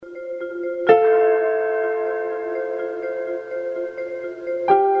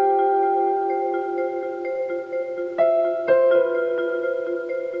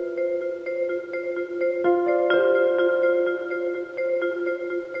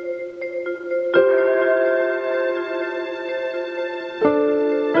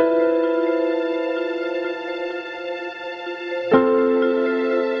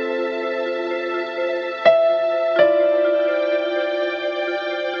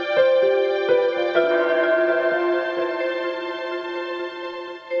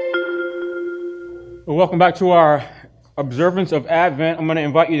Well, welcome back to our observance of Advent. I'm going to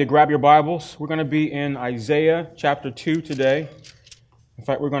invite you to grab your Bibles. We're going to be in Isaiah chapter 2 today. In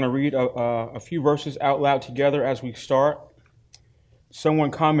fact, we're going to read a few verses out loud together as we start. Someone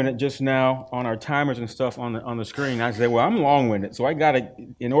commented just now on our timers and stuff on the screen. I said, well, I'm long-winded, so I got to,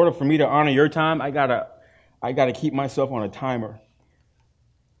 in order for me to honor your time, I got to keep myself on a timer.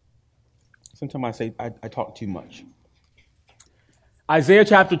 Sometimes I say I talk too much. Isaiah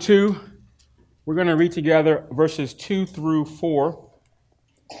chapter 2. We're going to read together verses 2 through 4.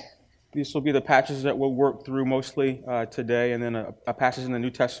 These will be the passages that we'll work through mostly today, and then a passage in the New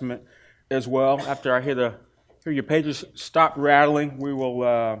Testament as well. After I hear your pages stop rattling,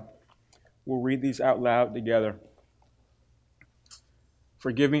 we'll read these out loud together.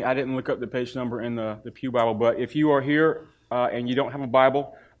 Forgive me, I didn't look up the page number in the Pew Bible, but if you are here and you don't have a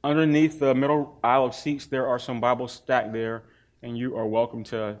Bible, underneath the middle aisle of seats, there are some Bibles stacked there, and you are welcome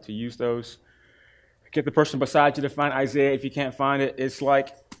to use those. Get the person beside you to find Isaiah. If you can't find it, it's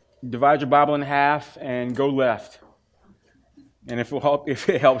like divide your Bible in half and go left. And if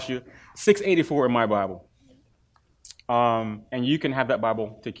it helps you, 684 in my Bible. And you can have that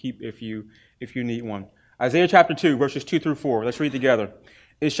Bible to keep if you need one. Isaiah chapter 2, verses 2 through 4. Let's read together.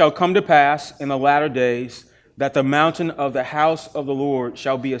 It shall come to pass in the latter days that the mountain of the house of the Lord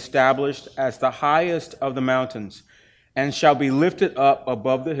shall be established as the highest of the mountains, and shall be lifted up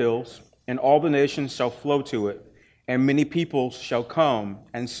above the hills. And all the nations shall flow to it, and many peoples shall come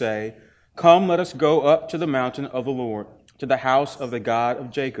and say, Come, let us go up to the mountain of the Lord, to the house of the God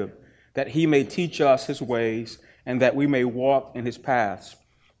of Jacob, that he may teach us his ways, and that we may walk in his paths.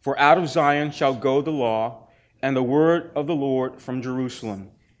 For out of Zion shall go the law, and the word of the Lord from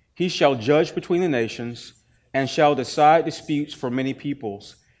Jerusalem. He shall judge between the nations, and shall decide disputes for many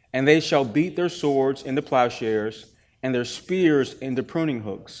peoples. And they shall beat their swords into plowshares, and their spears into pruning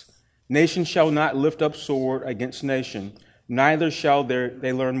hooks. Nation shall not lift up sword against nation, neither shall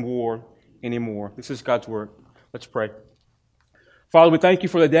they learn war anymore. This is God's word. Let's pray. Father, we thank you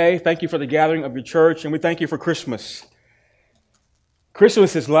for the day. Thank you for the gathering of your church, and we thank you for Christmas.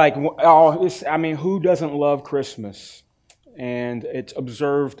 Christmas is like, who doesn't love Christmas? And it's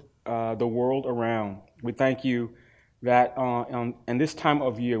observed the world around. We thank you that in this time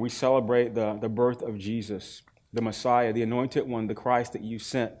of year, we celebrate the birth of Jesus, the Messiah, the anointed one, the Christ that you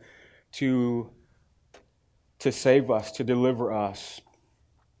sent to save us, to deliver us.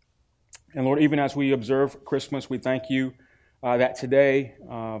 And Lord, even as we observe Christmas, we thank you that today,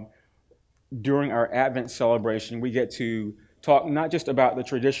 during our Advent celebration, we get to talk not just about the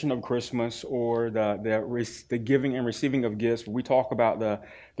tradition of Christmas or the giving and receiving of gifts, but we talk about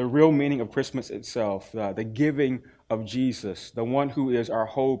the real meaning of Christmas itself, the giving of Jesus, the one who is our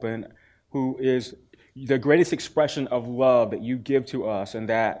hope and who is the greatest expression of love that you give to us, and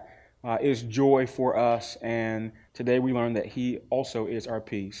that is joy for us. And today we learn that he also is our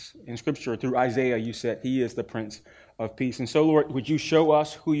peace. In Scripture, through Isaiah, you said he is the Prince of Peace. And so, Lord, would you show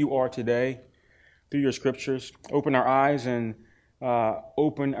us who you are today through your Scriptures? Open our eyes and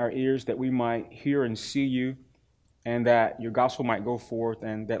open our ears that we might hear and see you, and that your gospel might go forth,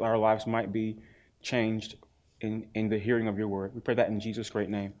 and that our lives might be changed in the hearing of your word. We pray that in Jesus'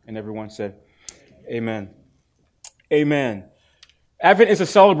 great name. And everyone said, Amen. Amen. Advent is a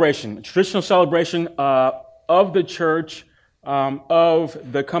celebration, a traditional celebration of the church, of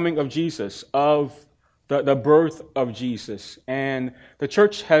the coming of Jesus, of the birth of Jesus. And the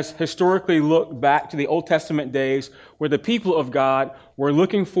church has historically looked back to the Old Testament days where the people of God were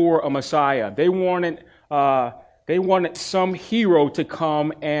looking for a Messiah. They wanted some hero to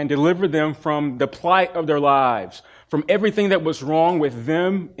come and deliver them from the plight of their lives, from everything that was wrong with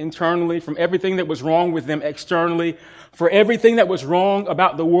them internally, from everything that was wrong with them externally, for everything that was wrong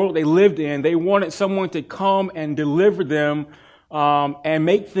about the world they lived in. They wanted someone to come and deliver them and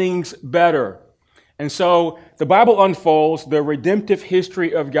make things better. And so the Bible unfolds the redemptive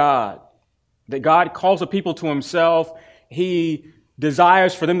history of God, that God calls a people to himself. He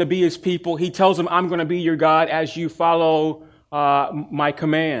desires for them to be his people. He tells them, I'm going to be your God as you follow my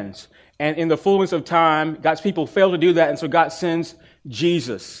commands. And in the fullness of time, God's people fail to do that, and so God sends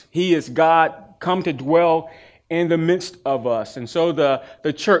Jesus. He is God come to dwell in the midst of us. And so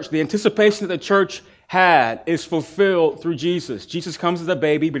the church, the anticipation that the church had is fulfilled through Jesus. Jesus comes as a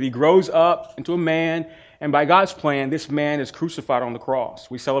baby, but he grows up into a man, and by God's plan, this man is crucified on the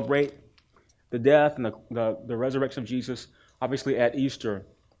cross. We celebrate the death and the resurrection of Jesus, obviously at Easter.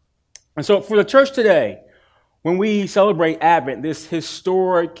 And so for the church today, when we celebrate Advent, this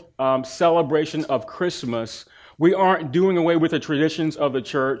historic celebration of Christmas, we aren't doing away with the traditions of the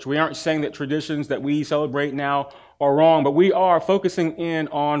church. We aren't saying that traditions that we celebrate now are wrong, but we are focusing in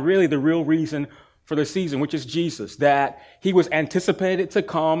on really the real reason for the season, which is Jesus, that he was anticipated to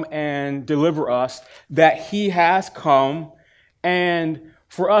come and deliver us, that he has come. And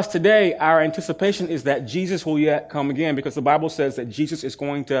for us today, our anticipation is that Jesus will yet come again, because the Bible says that Jesus is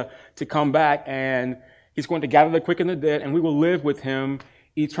going to come back and he's going to gather the quick and the dead, and we will live with him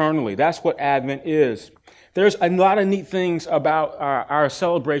eternally. That's what Advent is. There's a lot of neat things about our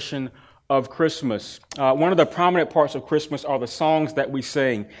celebration of Christmas. One of the prominent parts of Christmas are the songs that we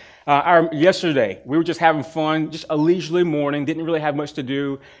sing. Yesterday, we were just having fun, just a leisurely morning, didn't really have much to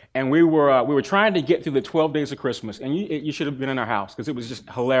do, and we were trying to get through the 12 days of Christmas, and you should have been in our house, because it was just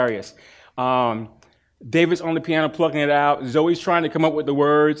hilarious. David's on the piano plugging it out. Zoe's trying to come up with the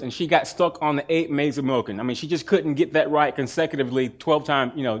words, and she got stuck on the 8 maids of milking. I mean, she just couldn't get that right consecutively 12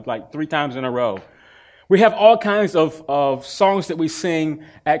 times, like 3 times in a row. We have all kinds of songs that we sing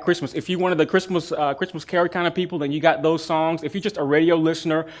at Christmas. If you're one of the Christmas carol kind of people, then you got those songs. If you're just a radio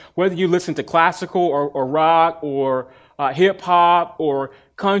listener, whether you listen to classical or rock or hip hop or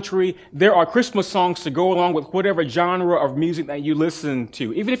country, there are Christmas songs to go along with whatever genre of music that you listen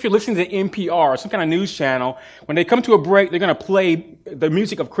to. Even if you're listening to NPR or some kind of news channel, when they come to a break, they're going to play the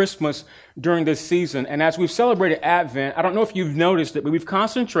music of Christmas during this season. And as we've celebrated Advent, I don't know if you've noticed it, but we've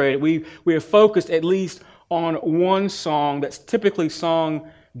concentrated, we have focused at least on one song that's typically sung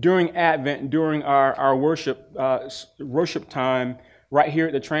during Advent, during our worship time right here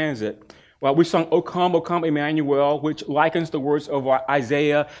at the Transit. Well, we sung O Come, Emmanuel, which likens the words of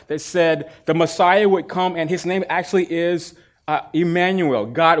Isaiah that said the Messiah would come, and his name actually is Emmanuel,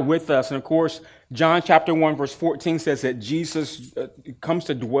 God with us. And of course, John chapter 1, verse 14 says that Jesus comes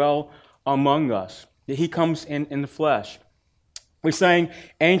to dwell among us, that he comes in the flesh. We sang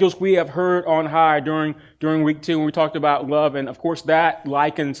Angels We Have Heard on High during week 2 when we talked about love. And of course, that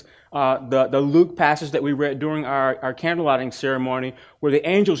likens the Luke passage that we read during our candlelighting ceremony, where the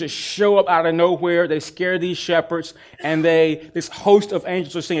angels just show up out of nowhere. They scare these shepherds, and this host of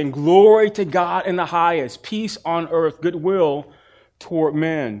angels are singing, "Glory to God in the highest, peace on earth, goodwill toward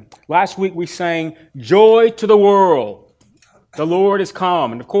men." Last week we sang "Joy to the world, the Lord is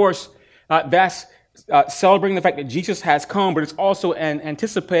come." And of course, that's celebrating the fact that Jesus has come, but it's also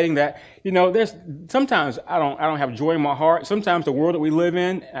anticipating that, there's sometimes I don't have joy in my heart. Sometimes the world that we live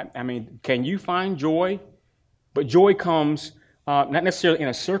in, I mean, can you find joy? But joy comes not necessarily in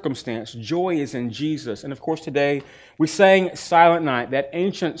a circumstance. Joy is in Jesus. And of course, today we sang Silent Night, that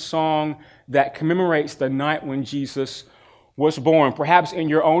ancient song that commemorates the night when Jesus was born. Perhaps in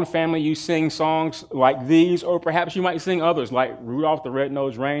your own family you sing songs like these, or perhaps you might sing others like Rudolph the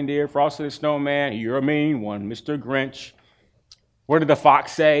Red-Nosed Reindeer, Frosty the Snowman, You're a Mean One, Mr. Grinch. What did the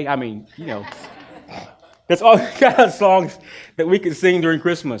fox say? I mean, that's all kind of songs that we can sing during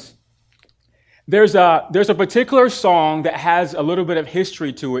Christmas. There's a particular song that has a little bit of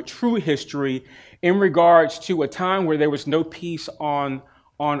history to it, true history, in regards to a time where there was no peace on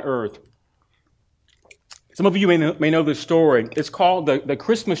earth. Some of you may know this story. It's called the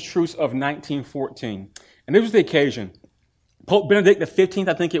Christmas Truce of 1914. And this was the occasion. Pope Benedict XV,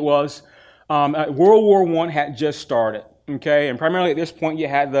 I think it was, World War I had just started. Okay, and primarily at this point you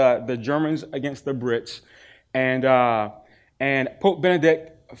had the Germans against the Brits. And Pope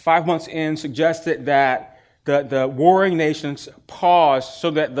Benedict, 5 months in, suggested that the warring nations pause so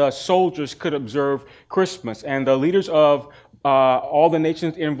that the soldiers could observe Christmas. And the leaders of all the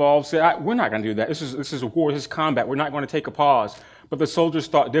nations involved said, we're not going to do that. This is a war. This is combat. We're not going to take a pause. But the soldiers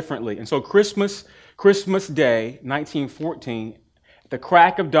thought differently. And so Christmas Day, 1914, at the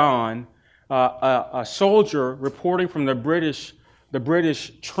crack of dawn, a soldier reporting from the British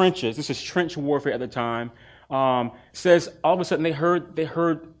trenches, this is trench warfare at the time, says all of a sudden they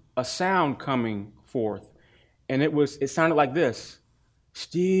heard a sound coming forth. And it sounded like this: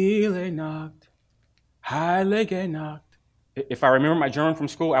 Stille Nacht, Heilige Nacht. If I remember my German from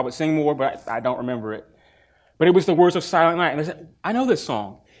school, I would sing more, but I don't remember it. But it was the words of Silent Night. And they said, I know this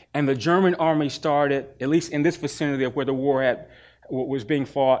song. And the German army started, at least in this vicinity of where the war was being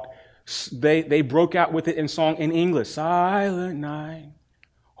fought, they broke out with it in song in English. Silent Night,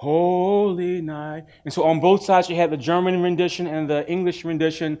 Holy Night. And so on both sides, you had the German rendition and the English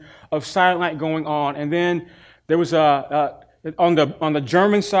rendition of Silent Night going on. And then there was on the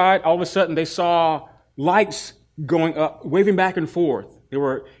German side, all of a sudden they saw lights going up, waving back and forth. There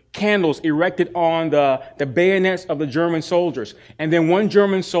were candles erected on the bayonets of the German soldiers. And then one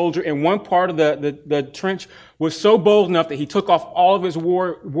German soldier in one part of the trench was so bold enough that he took off all of his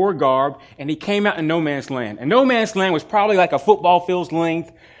war garb and he came out in no man's land. And no man's land was probably like a football field's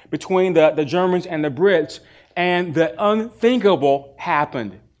length between the Germans and the Brits. And the unthinkable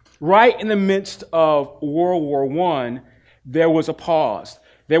happened. Right in the midst of World War I, there was a pause.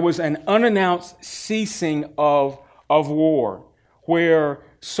 there was an unannounced ceasing of war where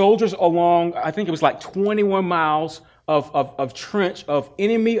soldiers along, I think it was like 21 miles of trench of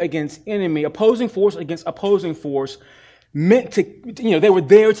enemy against enemy, opposing force against opposing force, meant to, they were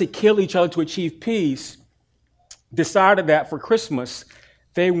there to kill each other to achieve peace, decided that for Christmas,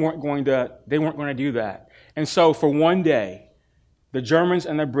 they weren't going to do that. And so for one day, the Germans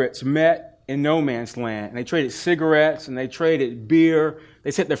and the Brits met in no man's land, and they traded cigarettes and they traded beer.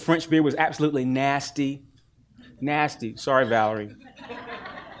 They said the French beer was absolutely nasty. Nasty. Sorry, Valerie.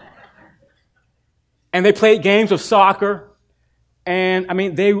 And they played games of soccer. And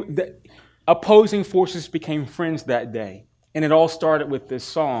the opposing forces became friends that day. And it all started with this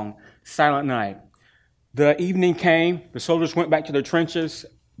song, Silent Night. The evening came. The soldiers went back to their trenches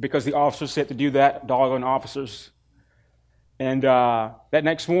because the officers said to do that, doggone officers. And that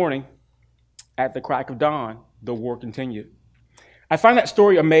next morning, at the crack of dawn, the war continued. I find that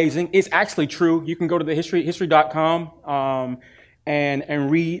story amazing. It's actually true. You can go to the history.com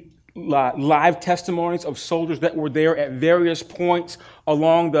and read live testimonies of soldiers that were there at various points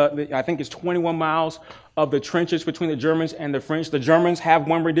along I think it's 21 miles of the trenches between the Germans and the French. The Germans have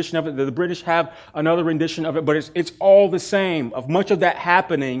one rendition of it. The British have another rendition of it, but it's all the same, of much of that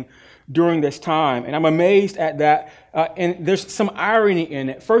happening during this time. And I'm amazed at that. And there's some irony in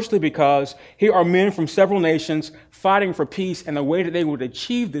it. Firstly, because here are men from several nations fighting for peace, and the way that they would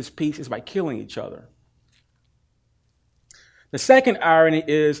achieve this peace is by killing each other. The second irony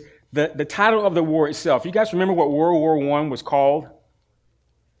is the title of the war itself. You guys remember what World War I was called?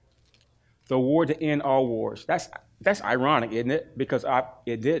 The war to end all wars. That's ironic, isn't it? Because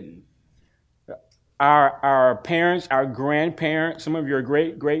it didn't. Our parents, our grandparents, some of your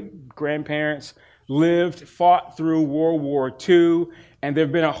great-grandparents fought through World War II, and there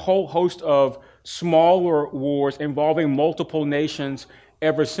have been a whole host of smaller wars involving multiple nations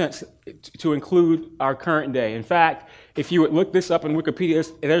ever since, to include our current day. In fact, if you would look this up in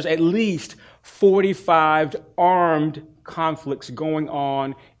Wikipedia, there's at least 45 armed conflicts going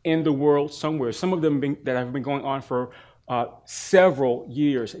on in the world somewhere. Some of them that have been going on for several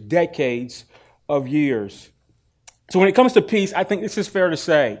years, decades of years. So when it comes to peace, I think this is fair to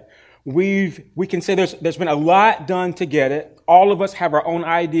say. We can say there's been a lot done to get it. All of us have our own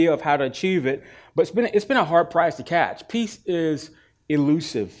idea of how to achieve it, but it's been a hard prize to catch. Peace is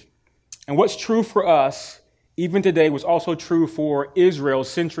elusive. And what's true for us, even today, was also true for Israel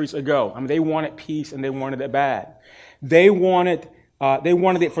centuries ago. They wanted peace and they wanted it bad. They wanted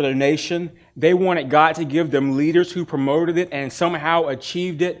it for their nation. They wanted God to give them leaders who promoted it and somehow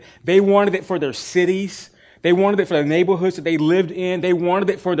achieved it. They wanted it for their cities. They wanted it for the neighborhoods that they lived in. They wanted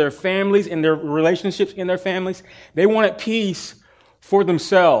it for their families and their relationships in their families. They wanted peace for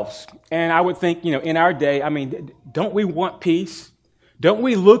themselves. And I would think, in our day, don't we want peace? Don't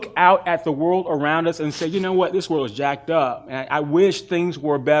we look out at the world around us and say, you know what, this world is jacked up, and I wish things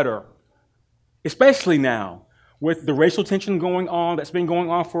were better, especially now with the racial tension going on that's been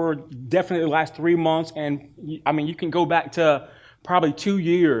going on for definitely the last 3 months. And you can go back to probably 2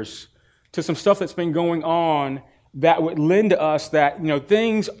 years to some stuff that's been going on that would lend to us that,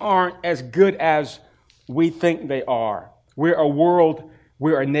 things aren't as good as we think they are. We're a world,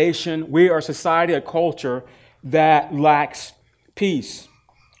 we're a nation, we are a society, a culture that lacks peace.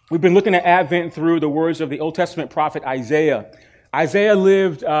 We've been looking at Advent through the words of the Old Testament prophet Isaiah. Isaiah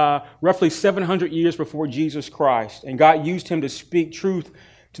lived roughly 700 years before Jesus Christ, and God used him to speak truth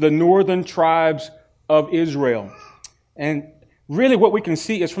to the northern tribes of Israel. And really what we can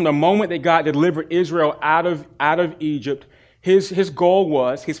see is from the moment that God delivered Israel out of Egypt, his goal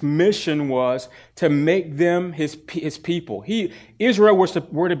was, his mission was to make them his people. Israel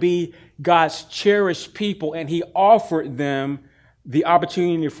were to be God's cherished people, and he offered them the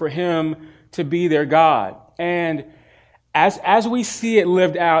opportunity for him to be their God. And as we see it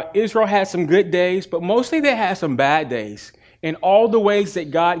lived out, Israel had some good days, but mostly they had some bad days. In all the ways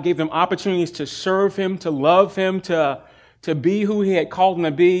that God gave them opportunities to serve him, to love him, to be who he had called them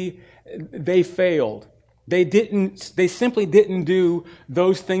to be, they failed. They simply didn't do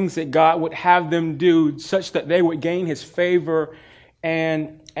those things that God would have them do, such that they would gain his favor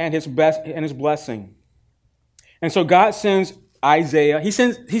and his blessing. And so God sends Isaiah. He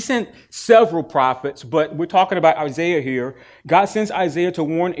sent several prophets, but we're talking about Isaiah here. God sends Isaiah to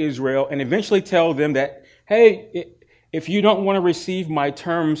warn Israel and eventually tell them that, hey, if you don't want to receive my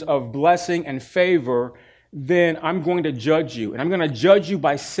terms of blessing and favor, then I'm going to judge you. And I'm going to judge you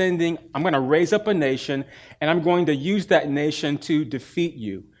by I'm going to raise up a nation, and I'm going to use that nation to defeat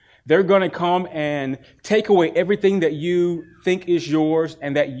you. They're going to come and take away everything that you think is yours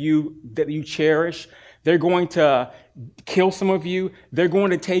and that you cherish. They're going to kill some of you. They're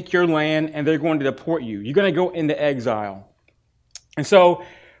going to take your land, and they're going to deport you. You're going to go into exile. And so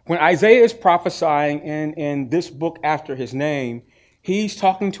when Isaiah is prophesying in this book after his name, he's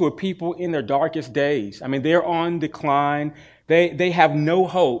talking to a people in their darkest days. I mean, they're on decline. They have no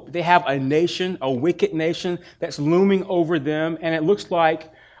hope. They have a nation, a wicked nation that's looming over them, and it looks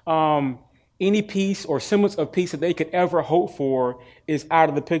like any peace or semblance of peace that they could ever hope for is out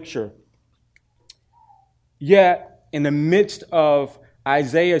of the picture. Yet, in the midst of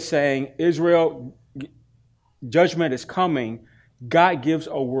Isaiah saying, Israel, judgment is coming, God gives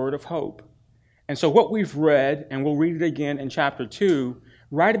a word of hope. And so what we've read, and we'll read it again in chapter 2,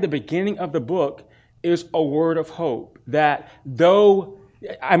 right at the beginning of the book, is a word of hope. That though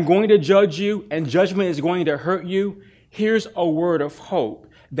I'm going to judge you and judgment is going to hurt you, here's a word of hope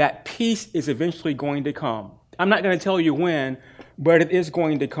that peace is eventually going to come. I'm not going to tell you when, but it is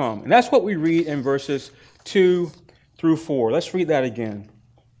going to come. And that's what we read in verses 2 through 4. Let's read that again.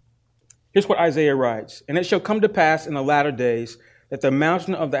 Here's what Isaiah writes. And it shall come to pass in the latter days that the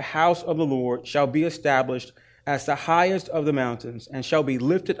mountain of the house of the Lord shall be established as the highest of the mountains, and shall be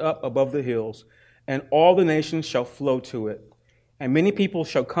lifted up above the hills, and all the nations shall flow to it. And many people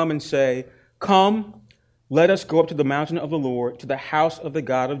shall come and say, Come, let us go up to the mountain of the Lord, to the house of the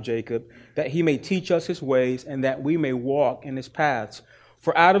God of Jacob, that he may teach us his ways, and that we may walk in his paths.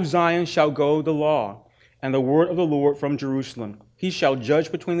 For out of Zion shall go the law, and the word of the Lord from Jerusalem. He shall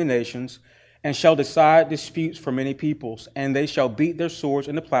judge between the nations, and shall decide disputes for many peoples, and they shall beat their swords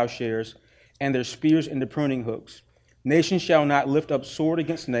into plowshares, and their spears into pruning hooks. Nation shall not lift up sword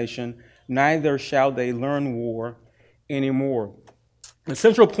against nation, neither shall they learn war anymore. The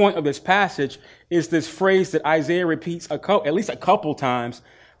central point of this passage is this phrase that Isaiah repeats at least a couple times,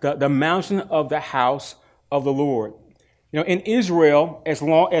 the mountain of the house of the Lord. You know, in Israel, as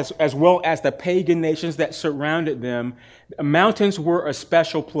well as the pagan nations that surrounded them, mountains were a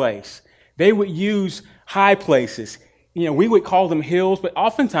special place. They would use high places. You know, we would call them hills, but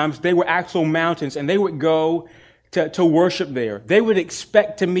oftentimes they were actual mountains, and they would go to worship there. They would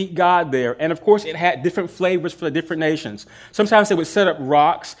expect to meet God there. And of course, it had different flavors for the different nations. Sometimes they would set up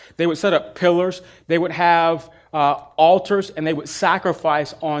rocks. They would set up pillars. They would have altars, and they would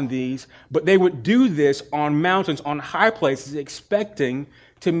sacrifice on these. But they would do this on mountains, on high places, expecting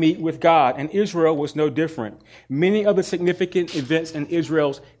to meet with God. And Israel was no different. Many of the significant events in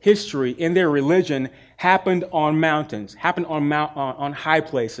Israel's history, in their religion, happened on mountains, happened on high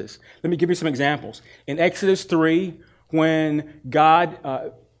places. Let me give you some examples. In Exodus 3, when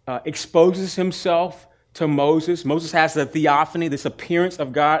God exposes himself to Moses, Moses has the theophany, this appearance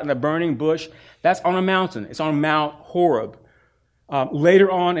of God in the burning bush. That's on a mountain. It's on Mount Horeb. Later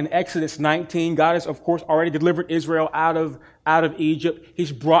on in Exodus 19, God has, of course, already delivered Israel out of Egypt.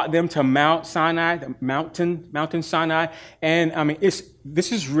 He's brought them to Mount Sinai, the Mountain Sinai. And I mean,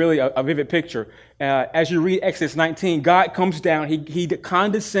 this is really a vivid picture. As you read Exodus 19, God comes down. He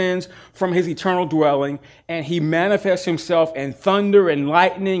condescends from his eternal dwelling, and he manifests himself in thunder and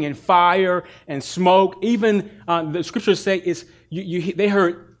lightning and fire and smoke. Even the scriptures say they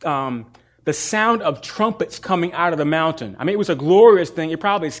heard the sound of trumpets coming out of the mountain. I mean, it was a glorious thing. It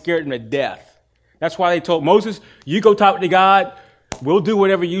probably scared them to death. That's why they told Moses, you go talk to God. We'll do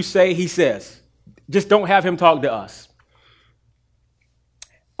whatever you say, he says. Just don't have him talk to us.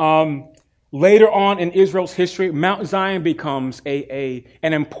 Later on in Israel's history, Mount Zion becomes an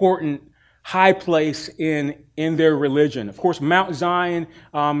important high place in their religion. Of course, Mount Zion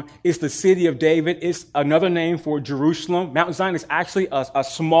is the city of David. It's another name for Jerusalem. Mount Zion is actually a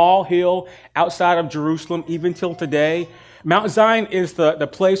small hill outside of Jerusalem, even till today. Mount Zion is the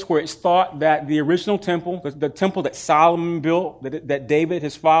place where it's thought that the original temple, the temple that Solomon built, that David,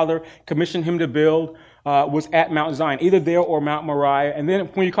 his father, commissioned him to build, was at Mount Zion, either there or Mount Moriah. And then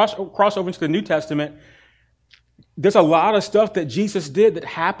when you cross over into the New Testament, there's a lot of stuff that Jesus did that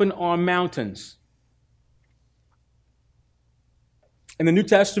happened on mountains. In the New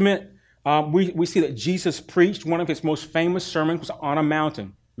Testament, we see that Jesus preached one of his most famous sermons was on a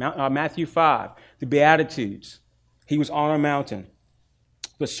mountain, Matthew 5, the Beatitudes. He was on a mountain.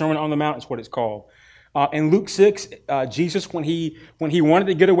 The Sermon on the Mount is what it's called. In Luke 6, Jesus, when he wanted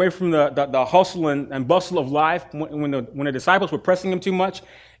to get away from the hustle and bustle of life, when the disciples were pressing him too much,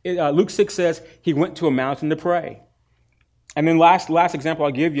 Luke 6 says he went to a mountain to pray. And then last example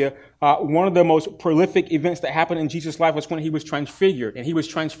I'll give you, one of the most prolific events that happened in Jesus' life was when he was transfigured. And he was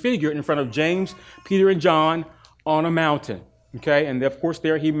transfigured in front of James, Peter, and John on a mountain. Okay, and of course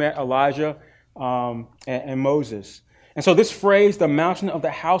there he met Elijah and Moses. And so this phrase, the mountain of the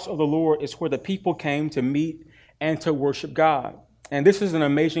house of the Lord, is where the people came to meet and to worship God. And this is an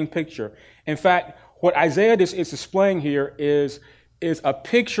amazing picture. In fact, What Isaiah is displaying here is a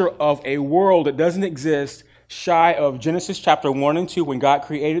picture of a world that doesn't exist shy of Genesis chapter 1 and 2 when God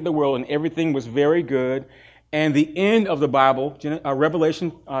created the world and everything was very good, and the end of the Bible,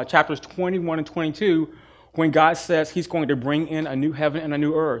 Revelation chapters 21 and 22, when God says he's going to bring in a new heaven and a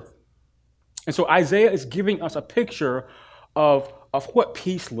new earth. And so Isaiah is giving us a picture of what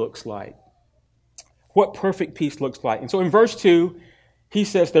peace looks like, what perfect peace looks like. And so in verse 2, he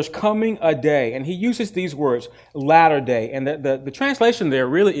says there's coming a day, and he uses these words, latter day. And the translation there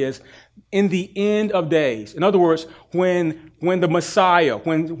really is in the end of days. In other words, when the Messiah,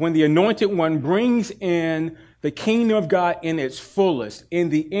 when the Anointed One brings in the kingdom of God in its fullest, in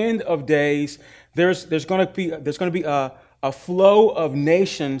the end of days, there's going to be a flow of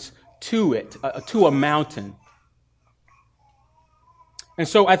nations to it, to a mountain. And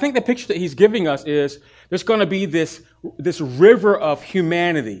so I think the picture that he's giving us is there's going to be this river of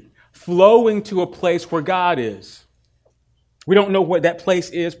humanity flowing to a place where God is. We don't know what that place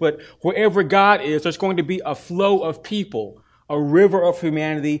is, but wherever God is, there's going to be a flow of people, a river of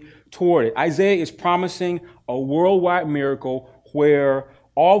humanity toward it. Isaiah is promising a worldwide miracle where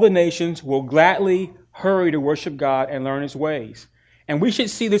all the nations will gladly hurry to worship God and learn his ways. And we should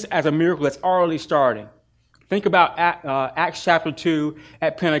see this as a miracle that's already starting. Think about Acts chapter 2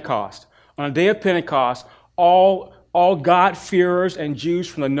 at Pentecost. On the day of Pentecost, all God-fearers and Jews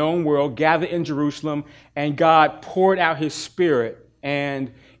from the known world gathered in Jerusalem, and God poured out his Spirit.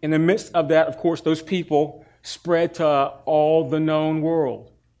 And in the midst of that, of course, those people spread to all the known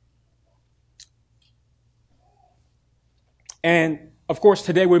world. And, of course,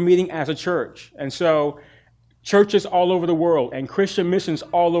 today we're meeting as a church. And so churches all over the world and Christian missions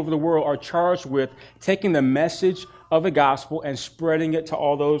all over the world are charged with taking the message of the gospel and spreading it to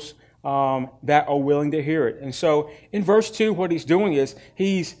all those that are willing to hear it. And so in verse 2, what he's doing is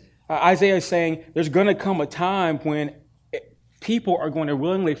Isaiah is saying there's going to come a time when people are going to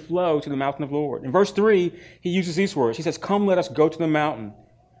willingly flow to the mountain of the Lord. In verse 3, he uses these words. He says, "Come, let us go to the mountain,"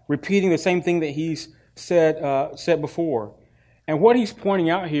 repeating the same thing that he's said before. And what he's pointing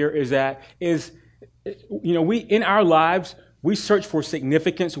out here is we in our lives, we search for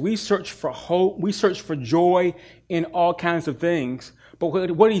significance, we search for hope, we search for joy in all kinds of things.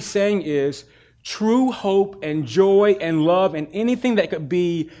 But what he's saying is true hope and joy and love and anything that could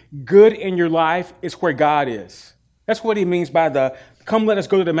be good in your life is where God is. That's what he means by come let us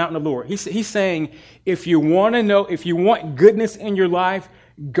go to the mountain of the Lord. He's saying if you want goodness in your life,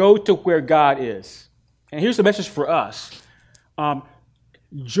 go to where God is. And here's the message for us.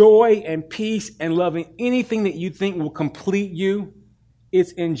 Joy and peace and loving anything that you think will complete you,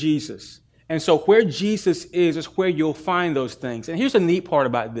 it's in Jesus. And so where Jesus is where you'll find those things. And here's the neat part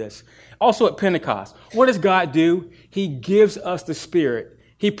about this. Also at Pentecost, what does God do? He gives us the Spirit.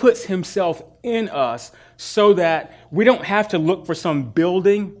 He puts himself in us so that we don't have to look for some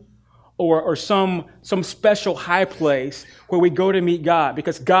building or some special high place where we go to meet God,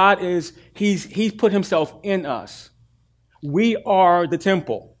 because God he's put himself in us. We are the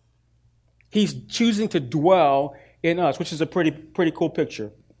temple. He's choosing to dwell in us, which is a pretty cool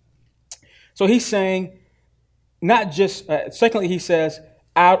picture. So he's saying, secondly, he says,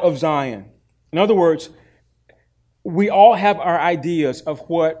 out of Zion. In other words, we all have our ideas of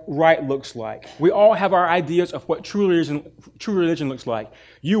what right looks like. We all have our ideas of what true religion looks like.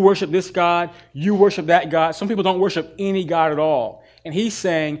 You worship this God, you worship that God. Some people don't worship any God at all. And he's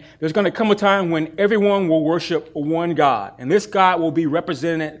saying there's going to come a time when everyone will worship one God. And this God will be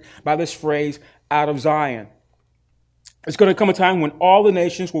represented by this phrase, out of Zion. It's going to come a time when all the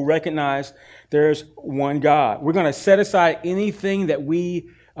nations will recognize there's one God. We're going to set aside anything that we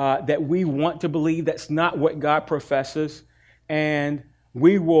want to believe that's not what God professes, and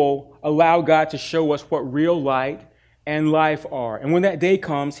we will allow God to show us what real light and life are. And when that day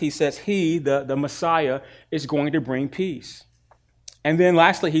comes, he says the Messiah, is going to bring peace. And then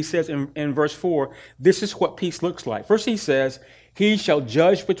lastly, he says in verse 4, this is what peace looks like. First he says, he shall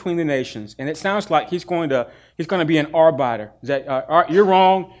judge between the nations. And it sounds like he's going to be an arbiter. That you're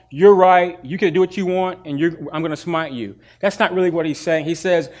wrong, you're right, you can do what you want, and I'm going to smite you. That's not really what he's saying. He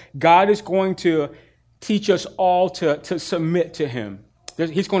says God is going to teach us all to submit to him.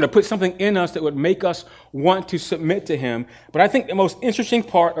 He's going to put something in us that would make us want to submit to him. But I think the most interesting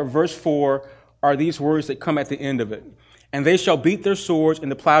part of verse 4 are these words that come at the end of it. And they shall beat their swords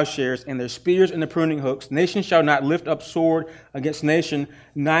into plowshares and their spears into pruning hooks. Nation shall not lift up sword against nation,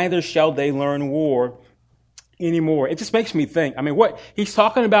 neither shall they learn war anymore. It just makes me think. I mean, what he's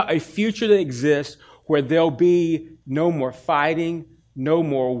talking about, a future that exists where there'll be no more fighting, no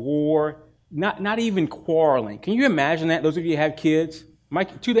more war, not even quarreling. Can you imagine that? Those of you who have kids,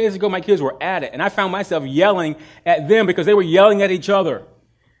 2 days ago, my kids were at it, and I found myself yelling at them because they were yelling at each other.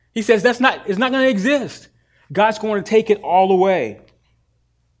 He says it's not going to exist. God's going to take it all away.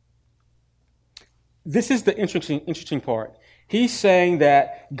 This is the interesting part. He's saying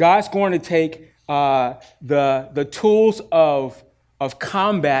that God's going to take the tools of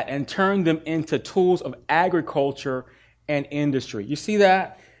combat and turn them into tools of agriculture and industry. You see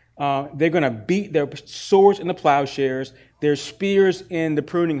that? They're going to beat their swords in the plowshares, their spears in the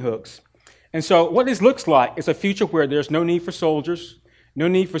pruning hooks. And so what this looks like is a future where there's no need for soldiers, no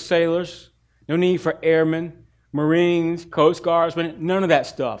need for sailors, no need for airmen, Marines, Coast Guardsmen, none of that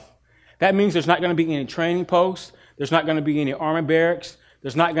stuff. That means there's not going to be any training posts. There's not going to be any army barracks.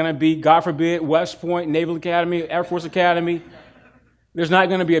 There's not going to be, God forbid, West Point, Naval Academy, Air Force Academy. There's not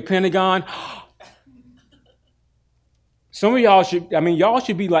going to be a Pentagon. Some of y'all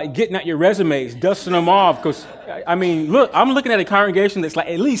should be like getting out your resumes, dusting them off. Because, look, I'm looking at a congregation that's like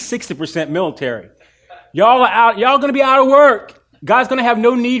at least 60% military. Y'all going to be out of work. God's going to have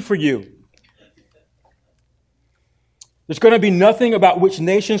no need for you. There's going to be nothing about which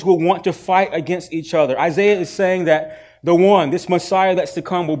nations will want to fight against each other. Isaiah is saying that this Messiah that's to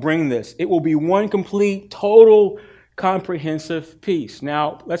come will bring this. It will be one complete, total, comprehensive peace.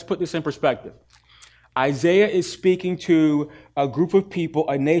 Now, let's put this in perspective. Isaiah is speaking to a group of people,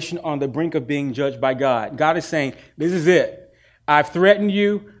 a nation on the brink of being judged by God. God is saying, this is it. I've threatened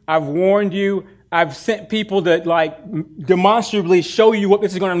you. I've warned you. I've sent people that demonstrably show you what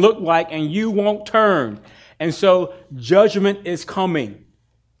this is going to look like, and you won't turn. And so judgment is coming.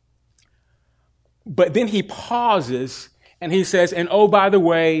 But then he pauses and he says, and oh, by the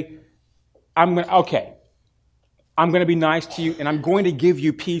way, I'm going to be nice to you and I'm going to give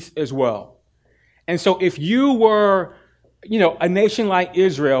you peace as well. And so if you were, a nation like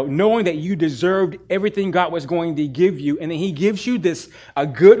Israel, knowing that you deserved everything God was going to give you, and then he gives you a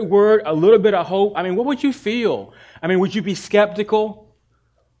good word, a little bit of hope, what would you feel? Would you be skeptical?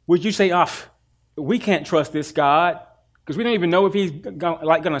 Would you say, we can't trust this God because we don't even know if he's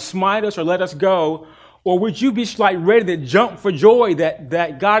going to smite us or let us go? Or would you be ready to jump for joy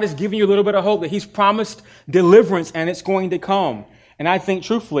that God is giving you a little bit of hope, that he's promised deliverance and it's going to come? And I think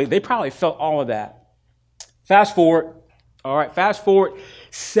truthfully, they probably felt all of that. Fast forward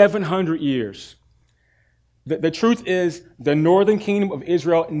 700 years. The truth is the northern kingdom of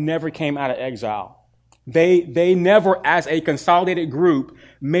Israel never came out of exile. They never, as a consolidated group,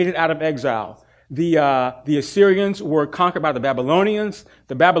 made it out of exile. The Assyrians were conquered by the Babylonians.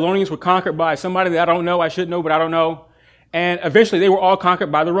 The Babylonians were conquered by somebody that I don't know. I should know, but I don't know. And eventually they were all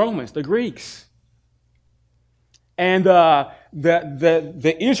conquered by the Romans, the Greeks. And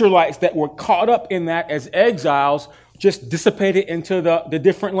the Israelites that were caught up in that as exiles just dissipated into the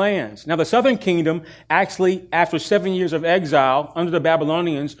different lands. Now, the southern kingdom, actually, after 7 years of exile under the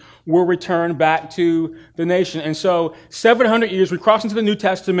Babylonians, were returned back to the nation. And so 700 years, we cross into the New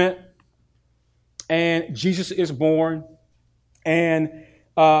Testament, and Jesus is born, and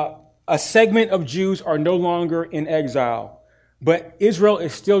a segment of Jews are no longer in exile. But Israel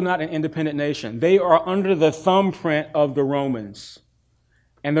is still not an independent nation. They are under the thumbprint of the Romans.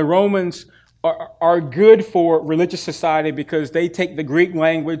 And the Romans are good for religious society because they take the Greek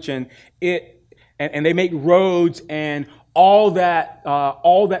language and they make roads, and all that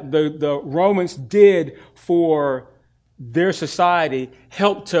the Romans did for their society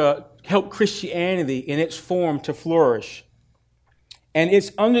helped Christianity in its form to flourish. And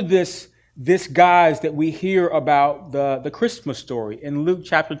it's under this guise that we hear about the Christmas story in Luke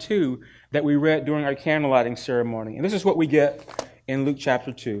chapter 2 that we read during our candlelighting ceremony. And this is what we get in Luke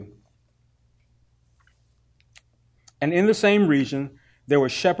chapter 2. And in the same region, there were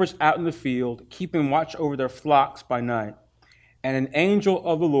shepherds out in the field, keeping watch over their flocks by night. And an angel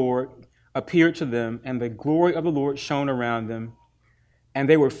of the Lord appeared to them, and the glory of the Lord shone around them. And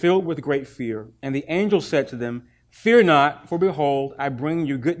they were filled with great fear. And the angel said to them, "Fear not, for behold, I bring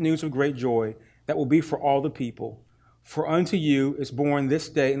you good news of great joy that will be for all the people. For unto you is born this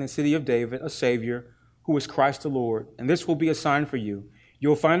day in the city of David a Savior, who is Christ the Lord. And this will be a sign for you. You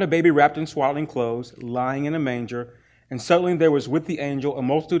will find a baby wrapped in swaddling clothes, lying in a manger." And suddenly there was with the angel a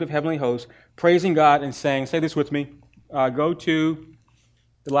multitude of heavenly hosts, praising God and saying, say this with me, go to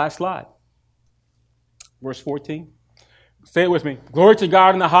the last slide. Verse 14. Say it with me. Glory to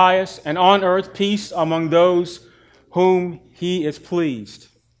God in the highest, and on earth peace among those whom he is pleased.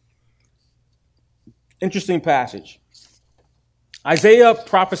 Interesting passage. Isaiah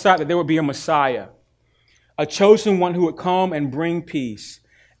prophesied that there would be a Messiah, a chosen one who would come and bring peace.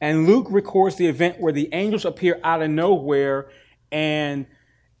 And Luke records the event where the angels appear out of nowhere and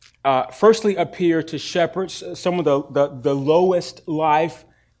firstly appear to shepherds, some of the lowest life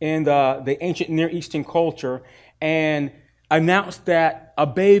in the ancient Near Eastern culture, and announce that a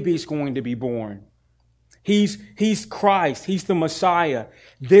baby is going to be born. He's Christ. He's the Messiah.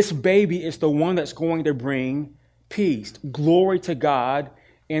 This baby is the one that's going to bring peace, glory to God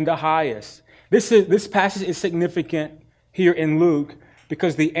in the highest. This passage is significant here in Luke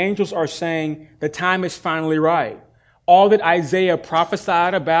because the angels are saying the time is finally right. All that Isaiah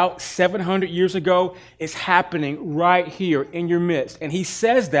prophesied about 700 years ago is happening right here in your midst. And he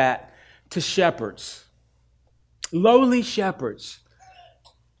says that to shepherds, lowly shepherds.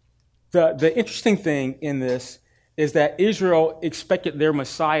 The interesting thing in this is that Israel expected their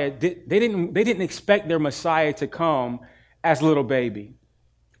Messiah. They didn't expect their Messiah to come as a little baby.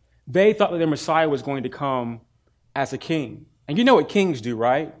 They thought that their Messiah was going to come as a king. And you know what kings do,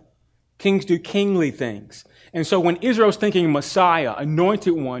 right? Kings do kingly things. And so when Israel's thinking Messiah,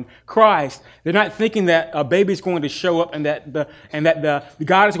 anointed one, Christ, they're not thinking that a baby is going to show up and that the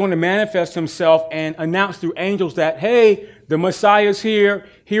God is going to manifest himself and announce through angels that, hey, the Messiah is here.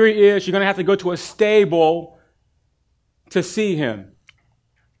 Here he is. You're going to have to go to a stable to see him.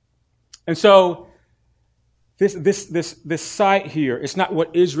 And so this sight here, it's not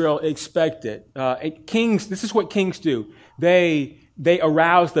what Israel expected. Kings, this is what kings do. They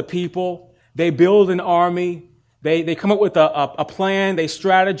arouse the people. They build an army. They come up with a plan. They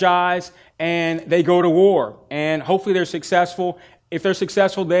strategize and they go to war. And hopefully they're successful. If they're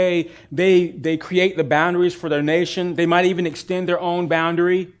successful, they create the boundaries for their nation. They might even extend their own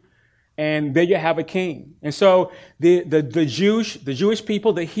boundary. And there you have a king. And so the Jewish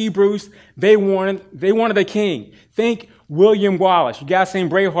people, the Hebrews, they wanted a king. Think William Wallace. You guys seen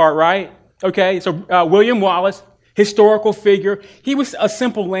Braveheart, right? Okay, so William Wallace, historical figure. He was a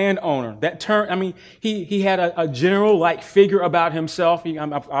simple landowner. He had a general-like figure about himself.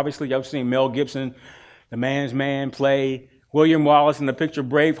 Obviously, I've seen Mel Gibson, The Man's Man, play William Wallace in the picture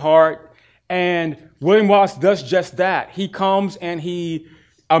Braveheart. And William Wallace does just that. He comes and he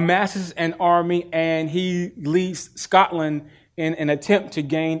amasses an army and he leads Scotland in an attempt to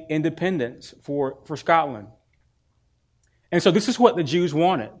gain independence for Scotland. And so this is what the Jews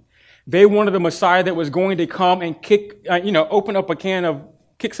wanted. They wanted a Messiah that was going to come and open up a can of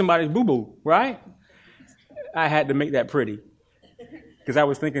kick somebody's boo-boo, right? I had to make that pretty because I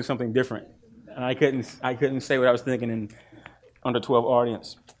was thinking something different. And I couldn't say what I was thinking in under 12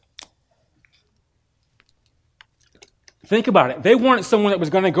 audience. Think about it. They wanted someone that was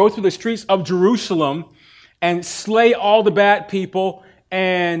going to go through the streets of Jerusalem and slay all the bad people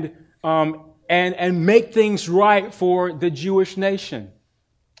and make things right for the Jewish nation.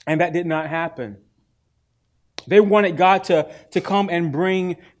 And that did not happen. They wanted God to come and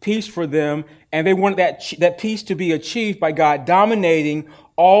bring peace for them, and they wanted that peace to be achieved by God dominating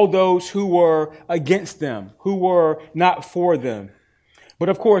all those who were against them, who were not for them. But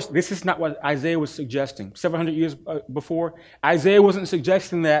of course, this is not what Isaiah was suggesting. 700 years before, Isaiah wasn't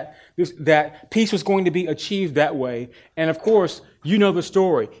suggesting that peace was going to be achieved that way. And of course, you know the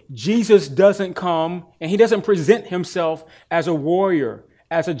story. Jesus doesn't come, and he doesn't present himself as a warrior,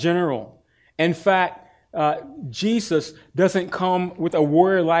 as a general. In fact, Jesus doesn't come with a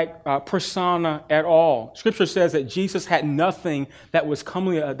warrior-like persona at all. Scripture says that Jesus had nothing that was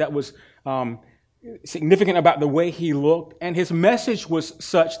comely, that was significant about the way he looked, and his message was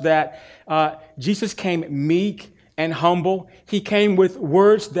such that Jesus came meek and humble. He came with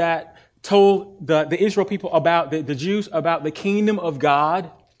words that told the Israel people about the Jews about the kingdom of God.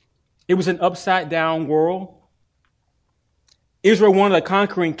 It was an upside-down world. Israel wanted a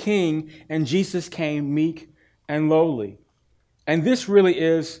conquering king, and Jesus came meek and lowly. And this really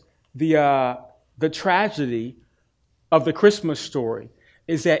is the tragedy of the Christmas story,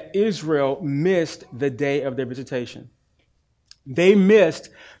 is that Israel missed the day of their visitation. They missed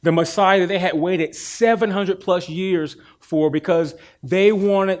the Messiah that they had waited 700 plus years for because they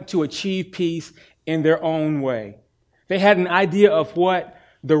wanted to achieve peace in their own way. They had an idea of what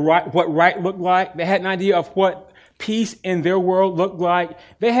right looked like. They had an idea of what peace in their world looked like.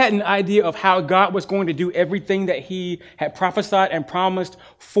 They had an idea of how God was going to do everything that he had prophesied and promised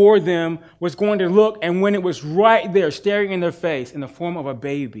for them was going to look. And when it was right there, staring in their face in the form of a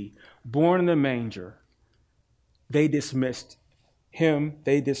baby born in the manger, they dismissed him.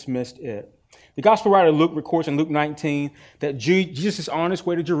 They dismissed it. The gospel writer Luke records in Luke 19 that Jesus is on his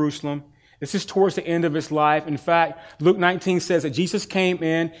way to Jerusalem. This is towards the end of his life. In fact, Luke 19 says that Jesus came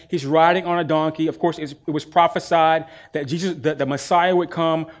in. He's riding on a donkey. Of course, it was prophesied that the Messiah would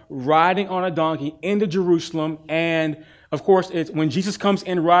come riding on a donkey into Jerusalem. And of course, when Jesus comes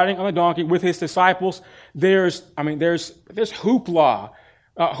in riding on a donkey with his disciples, there's hoopla.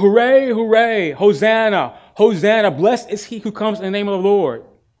 Hooray, hooray, Hosanna, Hosanna, blessed is he who comes in the name of the Lord.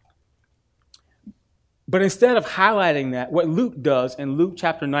 But instead of highlighting that, what Luke does in Luke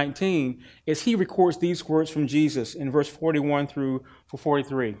chapter 19 is he records these words from Jesus in verse 41 through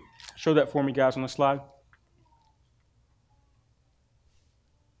 43. Show that for me, guys, on the slide.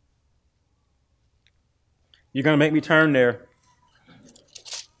 You're going to make me turn there.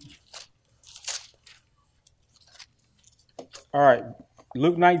 All right,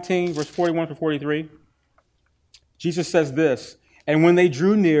 Luke 19, verse 41 to 43. Jesus says this, and when they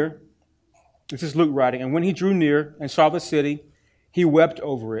drew near, this is Luke writing, and when he drew near and saw the city, he wept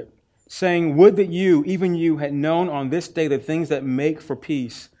over it, saying, would that you, even you, had known on this day the things that make for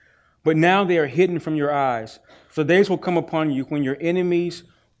peace. But now they are hidden from your eyes. For days will come upon you when your enemies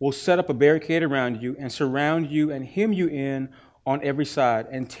will set up a barricade around you and surround you and hem you in on every side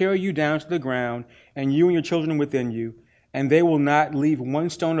and tear you down to the ground and you and your children within you. And they will not leave one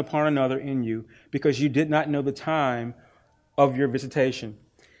stone upon another in you because you did not know the time of your visitation.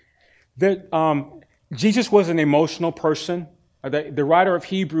 Jesus was an emotional person. The writer of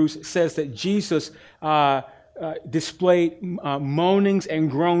Hebrews says that Jesus displayed moanings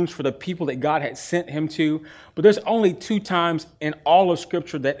and groans for the people that God had sent him to. But there's only 2 times in all of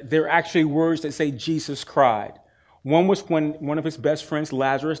Scripture that there are actually words that say Jesus cried. One was when one of his best friends,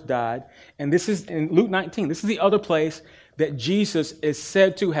 Lazarus, died. And this is in Luke 19. This is the other place that Jesus is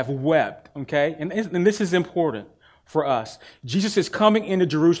said to have wept, okay? And this is important for us. Jesus is coming into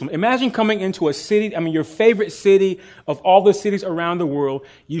Jerusalem. Imagine coming into a city, your favorite city of all the cities around the world.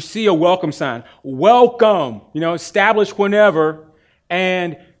 You see a welcome sign. Welcome, established whenever.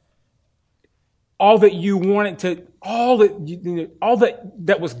 And all that you wanted to, all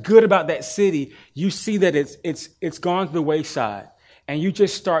that was good about that city, you see that it's gone to the wayside. And you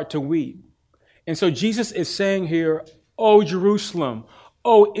just start to weep. And so Jesus is saying here, oh, Jerusalem,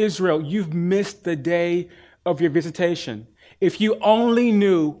 oh, Israel, you've missed the day of your visitation. If you only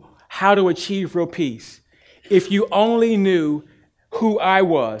knew how to achieve real peace, if you only knew who I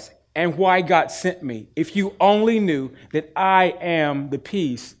was and why God sent me, if you only knew that I am the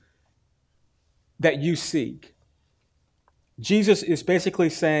peace that you seek. Jesus is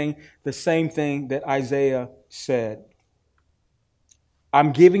basically saying the same thing that Isaiah said.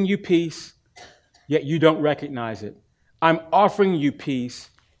 I'm giving you peace, yet you don't recognize it. I'm offering you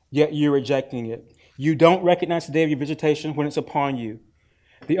peace, yet you're rejecting it. You don't recognize the day of your visitation when it's upon you.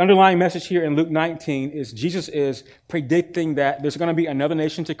 The underlying message here in Luke 19 is Jesus is predicting that there's going to be another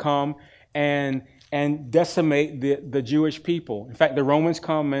nation to come and decimate the Jewish people. In fact, the Romans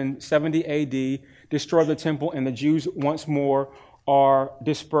come in 70 AD, destroy the temple, and the Jews once more are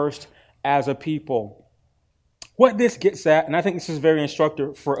dispersed as a people. What this gets at, and I think this is very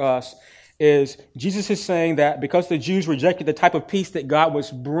instructive for us, is Jesus is saying that because the Jews rejected the type of peace that God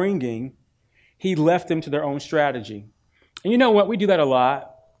was bringing, he left them to their own strategy. And you know what? We do that a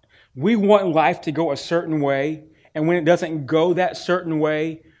lot. We want life to go a certain way, and when it doesn't go that certain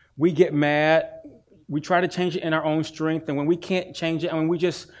way, we get mad. We try to change it in our own strength, and when we can't change it,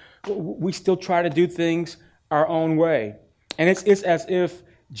 we still try to do things our own way. And it's as if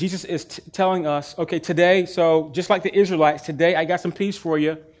Jesus is telling us, okay, today, so just like the Israelites, today I got some peace for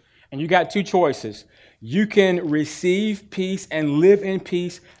you, and you got 2 choices. You can receive peace and live in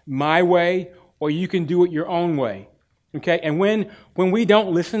peace my way, or you can do it your own way. Okay? And when we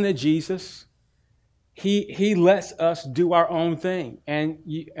don't listen to Jesus, he lets us do our own thing. And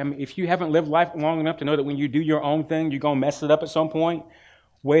if you haven't lived life long enough to know that when you do your own thing, you're going to mess it up at some point,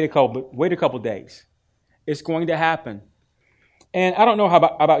 wait a couple days. It's going to happen. And I don't know how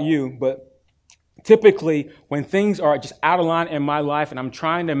about you, but typically when things are just out of line in my life and I'm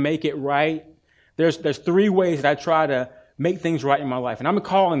trying to make it right, there's 3 ways that I try to make things right in my life. And I'm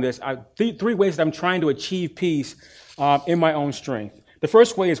calling this 3 ways that I'm trying to achieve peace in my own strength. The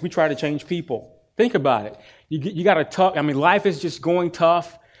first way is we try to change people. Think about it. You got to talk. Life is just going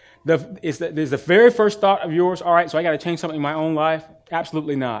tough. There's the very first thought of yours, all right, so I got to change something in my own life?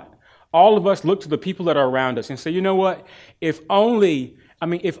 Absolutely not. All of us look to the people that are around us and say, you know what? If only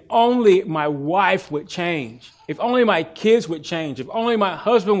my wife would change. If only my kids would change. If only my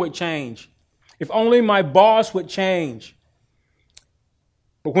husband would change. If only my boss would change.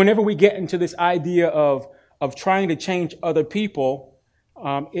 But whenever we get into this idea of trying to change other people,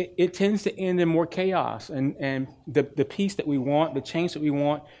 it tends to end in more chaos. And the peace that we want, the change that we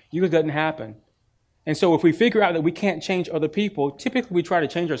want, usually doesn't happen. And so if we figure out that we can't change other people, typically we try to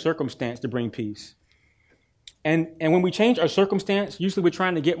change our circumstance to bring peace. And when we change our circumstance, usually we're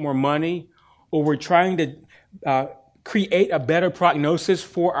trying to get more money, or we're trying to create a better prognosis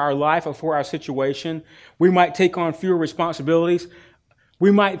for our life or for our situation. We might take on fewer responsibilities.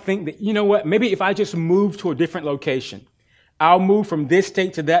 We might think that, you know what, maybe if I just move to a different location, I'll move from this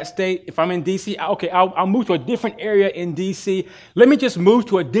state to that state. If I'm in D.C., okay, I'll move to a different area in D.C. Let me just move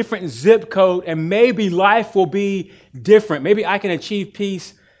to a different zip code and maybe life will be different. Maybe I can achieve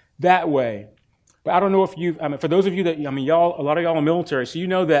peace that way. But I don't know if for those of you that, y'all, a lot of y'all are military, so you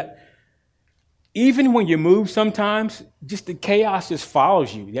know that even when you move sometimes, just the chaos just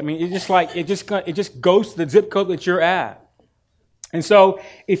follows you. It's just like, it just goes to the zip code that you're at. And so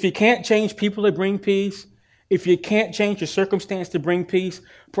if you can't change people to bring peace, if you can't change your circumstance to bring peace,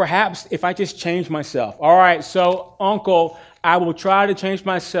 perhaps if I just change myself. All right, so uncle, I will try to change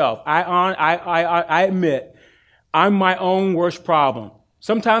myself. I admit I'm my own worst problem.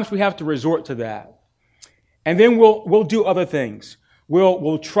 Sometimes we have to resort to that. And then we'll do other things.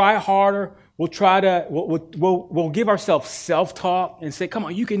 We'll try harder. We'll give ourselves self-talk and say, come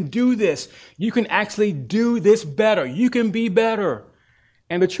on, you can do this. You can actually do this better. You can be better.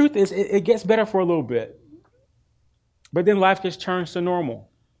 And the truth is, it gets better for a little bit. But then life just turns to normal.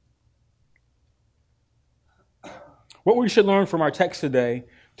 What we should learn from our text today,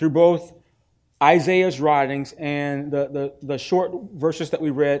 through both Isaiah's writings and the short verses that we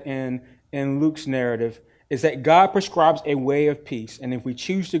read in Luke's narrative, is that God prescribes a way of peace. And if we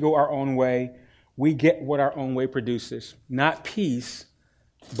choose to go our own way, we get what our own way produces. Not peace,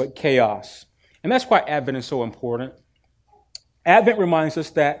 but chaos. And that's why Advent is so important. Advent reminds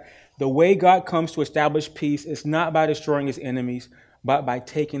us that the way God comes to establish peace is not by destroying his enemies, but by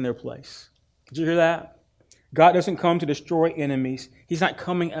taking their place. Did you hear that? God doesn't come to destroy enemies. He's not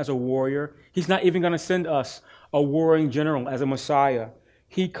coming as a warrior. He's not even going to send us a warring general as a Messiah.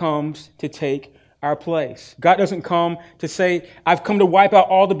 He comes to take our place. God doesn't come to say, I've come to wipe out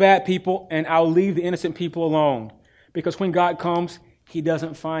all the bad people and I'll leave the innocent people alone. Because when God comes, he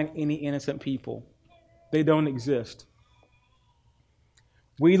doesn't find any innocent people. They don't exist.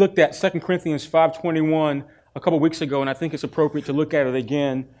 We looked at 2 Corinthians 5:21 a couple weeks ago, and I think it's appropriate to look at it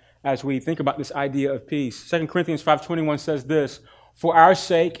again as we think about this idea of peace. 2 Corinthians 5:21 says this, for our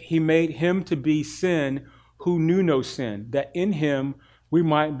sake he made him to be sin who knew no sin, that in him we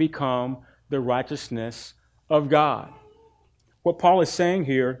might become the righteousness of God. What Paul is saying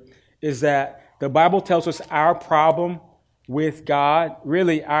here is that the Bible tells us our problem with God,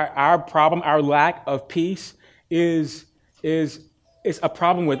 really our problem, our lack of peace is a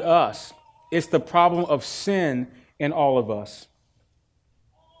problem with us. It's the problem of sin in all of us.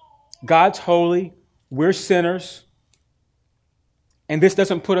 God's holy, we're sinners, and this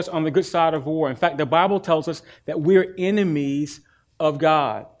doesn't put us on the good side of war. In fact, the Bible tells us that we're enemies of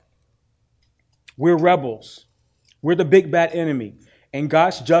God. We're rebels. We're the big bad enemy. And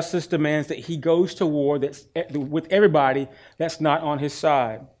God's justice demands that he goes to war with everybody that's not on his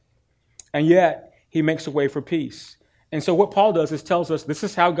side. And yet, he makes a way for peace. And so what Paul does is tells us this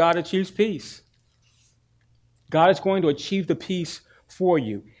is how God achieves peace. God is going to achieve the peace for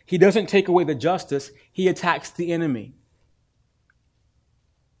you. He doesn't take away the justice. He attacks the enemy.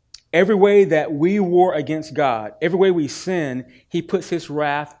 Every way that we war against God, every way we sin, he puts his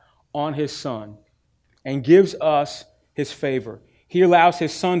wrath on his son and gives us his favor. He allows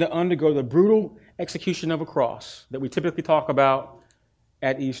his son to undergo the brutal execution of a cross that we typically talk about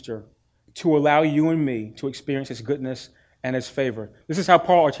at Easter, to allow you and me to experience his goodness and his favor. This is how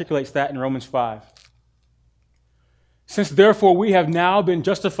Paul articulates that in Romans 5. Since therefore we have now been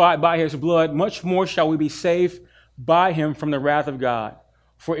justified by his blood, much more shall we be saved by him from the wrath of God.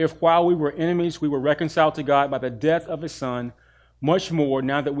 For if while we were enemies, we were reconciled to God by the death of his son, much more,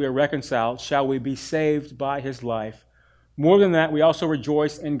 now that we are reconciled, shall we be saved by his life. More than that, we also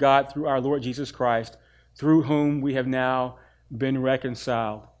rejoice in God through our Lord Jesus Christ, through whom we have now been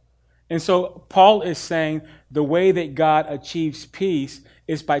reconciled. And so Paul is saying the way that God achieves peace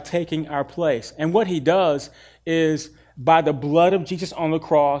is by taking our place. And what he does is by the blood of Jesus on the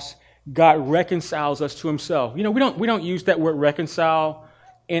cross, God reconciles us to himself. You know, we don't use that word reconcile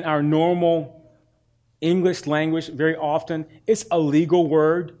in our normal English language very often. It's a legal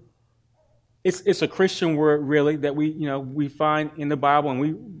word. It's a Christian word, really, that we find in the Bible, and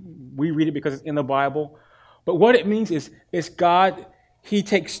we read it because it's in the Bible. But what it means is God, he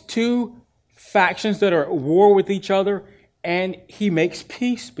takes two factions that are at war with each other, and he makes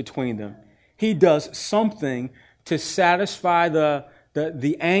peace between them. He does something to satisfy the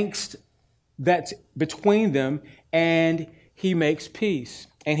angst that's between them, and he makes peace.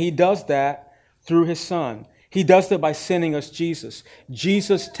 And he does that through his son. He does that by sending us Jesus.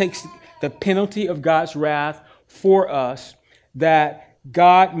 Jesus takes the penalty of God's wrath for us, that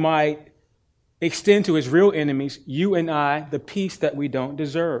God might extend to his real enemies, you and I, the peace that we don't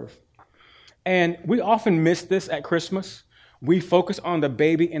deserve. And we often miss this at Christmas. We focus on the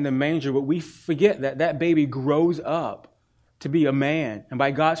baby in the manger, but we forget that that baby grows up to be a man. And by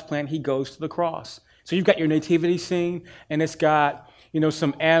God's plan, he goes to the cross. So you've got your nativity scene, and it's got,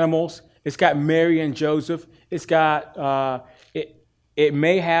 some animals. It's got Mary and Joseph. It's got, it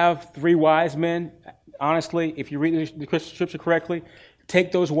may have 3 wise men. Honestly, if you read the scripture correctly,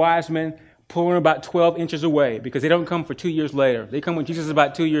 take those wise men, pull them about 12 inches away, because they don't come for 2 years later. They come when Jesus is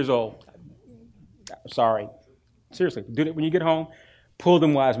about 2 years old. Sorry. Seriously, do it when you get home. Pull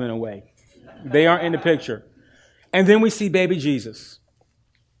them wise men away. They aren't in the picture. And then we see baby Jesus.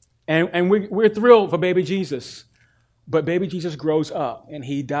 And we're thrilled for baby Jesus. But baby Jesus grows up and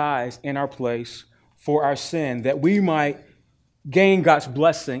he dies in our place for our sin, that we might gain God's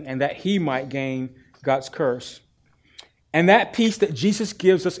blessing and that he might gain God's curse. And that peace that Jesus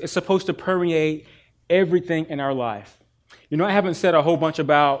gives us is supposed to permeate everything in our life. I haven't said a whole bunch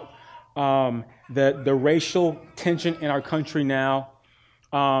about the racial tension in our country now.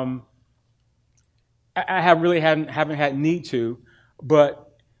 I haven't had need to, but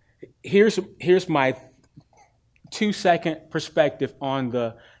here's my 2-second perspective on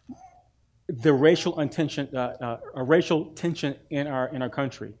the racial tension, racial tension in our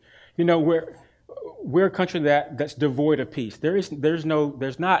country. We're a country that's devoid of peace. There's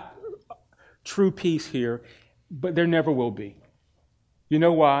not true peace here, but there never will be. You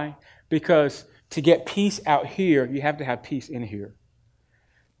know why? Because to get peace out here, you have to have peace in here.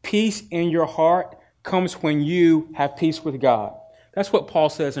 Peace in your heart comes when you have peace with God. That's what Paul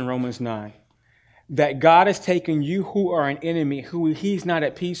says in Romans 9. That God has taken you who are an enemy, who he's not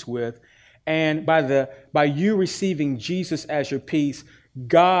at peace with, and by you receiving Jesus as your peace,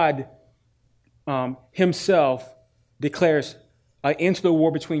 God himself declares an end to the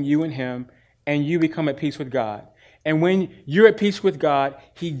war between you and him, and you become at peace with God. And when you're at peace with God,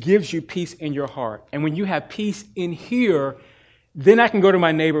 he gives you peace in your heart. And when you have peace in here, then I can go to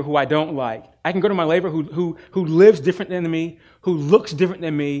my neighbor who I don't like. I can go to my neighbor who lives different than me, who looks different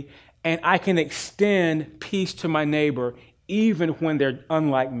than me, and I can extend peace to my neighbor even when they're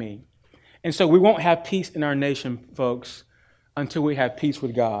unlike me. And so we won't have peace in our nation, folks, until we have peace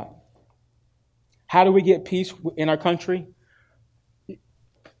with God. How do we get peace in our country?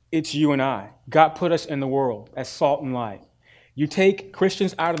 It's you and I. God put us in the world as salt and light. You take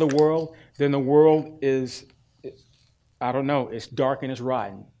Christians out of the world, then the world is, it's dark and it's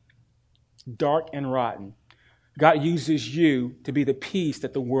rotten. Dark and rotten. God uses you to be the peace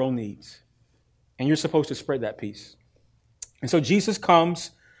that the world needs. And you're supposed to spread that peace. And so Jesus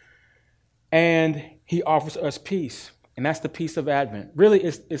comes and he offers us peace. And that's the peace of Advent. Really,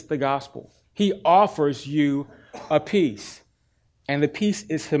 it's the gospel. He offers you a peace. And the peace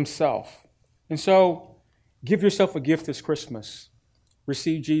is himself. And so give yourself a gift this Christmas.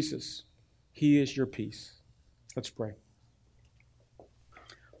 Receive Jesus. He is your peace. Let's pray.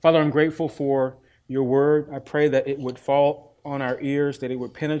 Father, I'm grateful for your word. I pray that it would fall on our ears, that it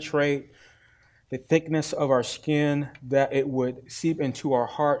would penetrate the thickness of our skin, that it would seep into our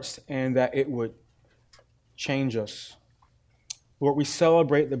hearts, and that it would change us. Lord, we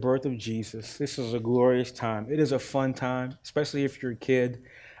celebrate the birth of Jesus. This is a glorious time. It is a fun time, especially if you're a kid.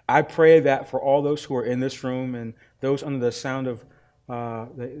 I pray that for all those who are in this room and those under the sound of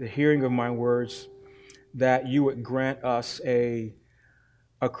the hearing of my words, that you would grant us a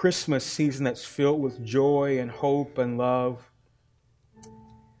Christmas season that's filled with joy and hope and love,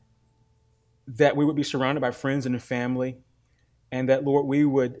 that we would be surrounded by friends and family, and that, Lord, we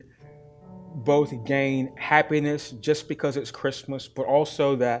would both gain happiness just because it's Christmas, but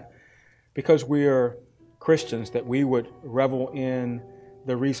also that because we are Christians, that we would revel in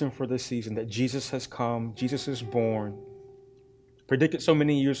the reason for this season, that Jesus has come, Jesus is born, predicted so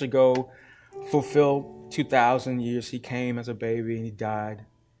many years ago, fulfilled 2,000 years. He came as a baby and he died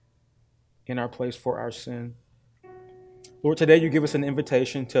in our place for our sin. Lord, today you give us an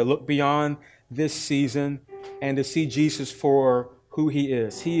invitation to look beyond this season and to see Jesus for who he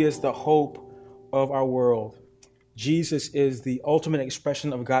is. He is the hope of our world. Jesus is the ultimate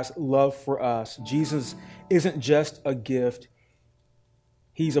expression of God's love for us. Jesus isn't just a gift.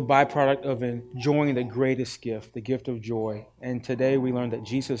 He's a byproduct of enjoying the greatest gift, the gift of joy. And today we learn that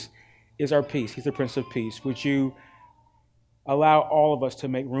Jesus is our peace. He's the Prince of Peace. Would you allow all of us to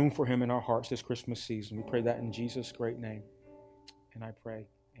make room for him in our hearts this Christmas season? We pray that in Jesus' great name. And I pray,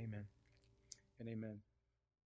 amen and amen.